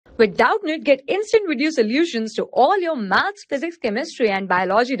With Doubtnut, get instant video solutions to all your maths, physics, chemistry, and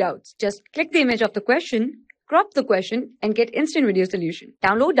biology doubts. Just click the image of the question, crop the question, and get instant video solution.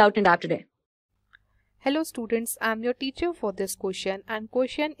 Download Doubtnut app today. Hello students, I am your teacher for this question, and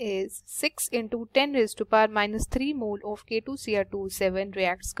question is 6 into 10 raised to power minus 3 mole of K2Cr2O7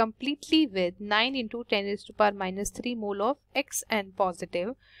 reacts completely with 9 into 10 raised to power minus 3 mole of Xn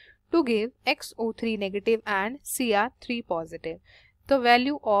positive to give XO3 negative and Cr3 positive. The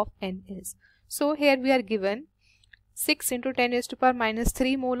value of N is. So here we are given 6 into 10 raised to power minus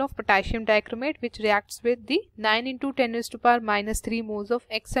 3 mole of potassium dichromate which reacts with the 9 into 10 raised to power minus 3 moles of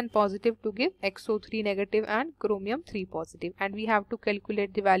Xn positive to give XO3 negative and chromium 3 positive, and we have to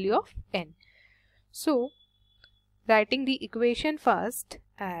calculate the value of N. So writing the equation first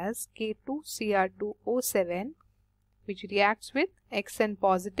as K2Cr2O7 which reacts with Xn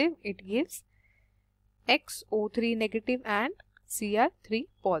positive, it gives XO3 negative and Cr3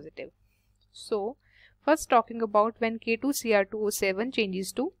 positive. So first talking about when K2Cr2O7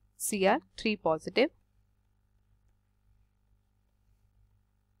 changes to Cr3 positive.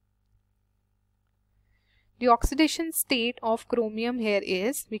 The oxidation state of chromium here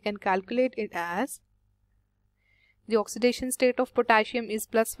is, we can calculate it as, the oxidation state of potassium is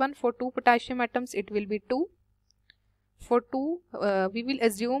 +1. For 2 potassium atoms it will be 2. For 2, we will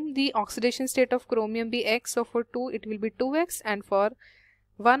assume the oxidation state of chromium be X, so for 2 it will be 2X, and for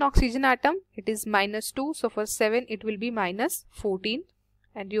 1 oxygen atom it is -2, so for 7 it will be -14,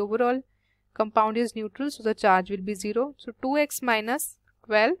 and the overall compound is neutral, so the charge will be 0. So 2X minus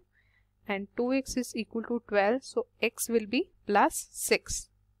 12 and 2X is equal to 12, so X will be +6.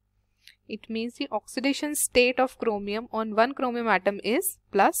 It means the oxidation state of chromium on 1 chromium atom is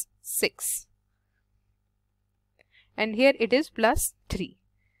 +6. And here it is +3.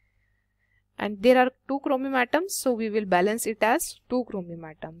 And there are 2 chromium atoms, so we will balance it as 2 chromium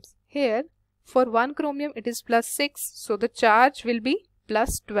atoms. Here for 1 chromium it is +6, so the charge will be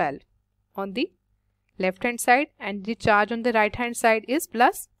 +12 on the left hand side and the charge on the right hand side is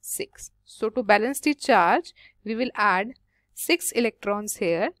 +6. So to balance the charge we will add 6 electrons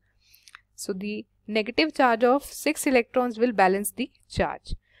here. So the negative charge of 6 electrons will balance the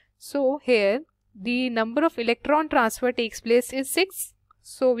charge. So here the number of electron transfer takes place is 6.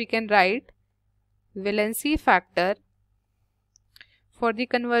 So we can write valency factor for the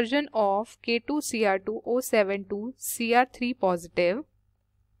conversion of K2Cr2O7 to Cr3 positive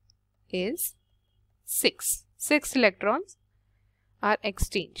is 6. 6 electrons are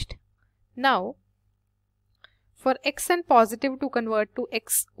exchanged. Now for Xn positive to convert to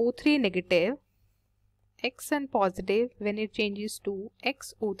XO3 negative, Xn positive when it changes to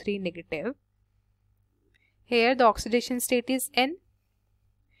XO3 negative, here the oxidation state is N,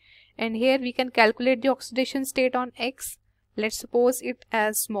 and here we can calculate the oxidation state on X. Let's suppose it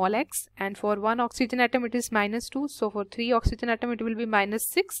as small x, and for 1 oxygen atom it is -2, so for 3 oxygen atom it will be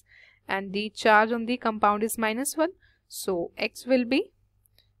 -6, and the charge on the compound is -1, so X will be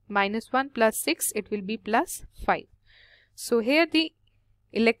 -1 plus 6, it will be +5. So here the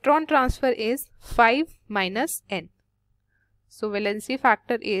electron transfer is 5 minus N. So valency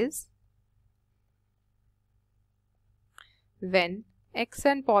factor is when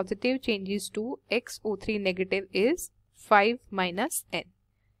Xn positive changes to XO3 negative is 5 minus N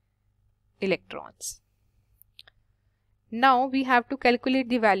electrons. Now we have to calculate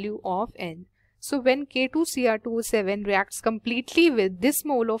the value of N. So when K2Cr2O7 reacts completely with this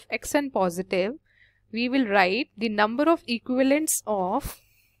mole of Xn positive, we will write the number of equivalents of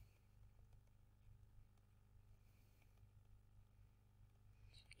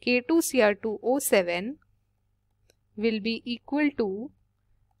K2Cr2O7 will be equal to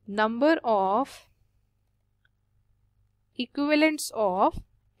number of equivalents of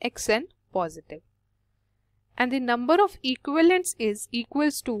Xn positive, and the number of equivalents is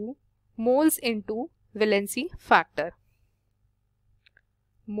equals to moles into valency factor.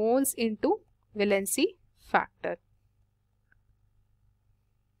 Moles into valency factor.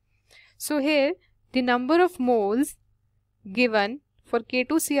 So here the number of moles given for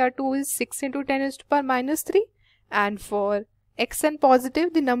K2Cr2 is 6 into 10 raised to power minus 3, and for Xn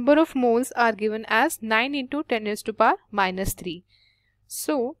positive the number of moles are given as 9 into 10 raised to power minus 3.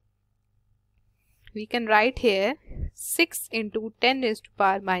 So we can write here 6 into 10 raised to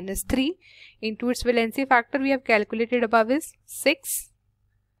power minus 3 into its valency factor we have calculated above is 6,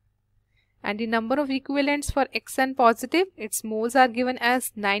 and the number of equivalents for Xn positive, its moles are given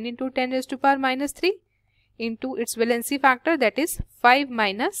as 9 into 10 raised to power minus 3 into its valency factor, that is 5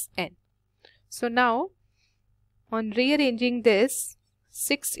 minus N. So now on rearranging this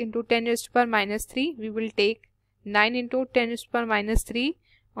 6 into 10 raised to power minus 3, we will take 9 into 10 raised to power minus 3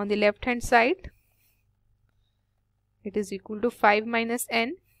 On the left hand side, it is equal to 5 minus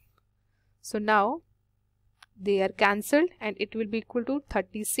n. So now they are cancelled and it will be equal to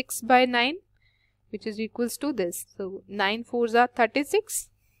 36 by 9, which is equals to this. So 9 4s are 36.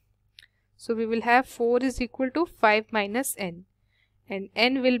 So we will have 4 is equal to 5 minus n, and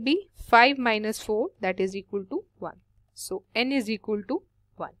n will be 5 minus 4, that is equal to 1. So n is equal to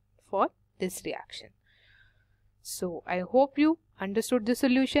 1 for this reaction. So I hope you understood the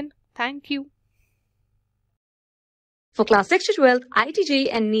solution. Thank you. For class 6 to 12, IIT JEE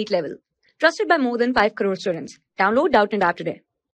and NEET level. Trusted by more than 5 crore students. Download Doubtnut app today.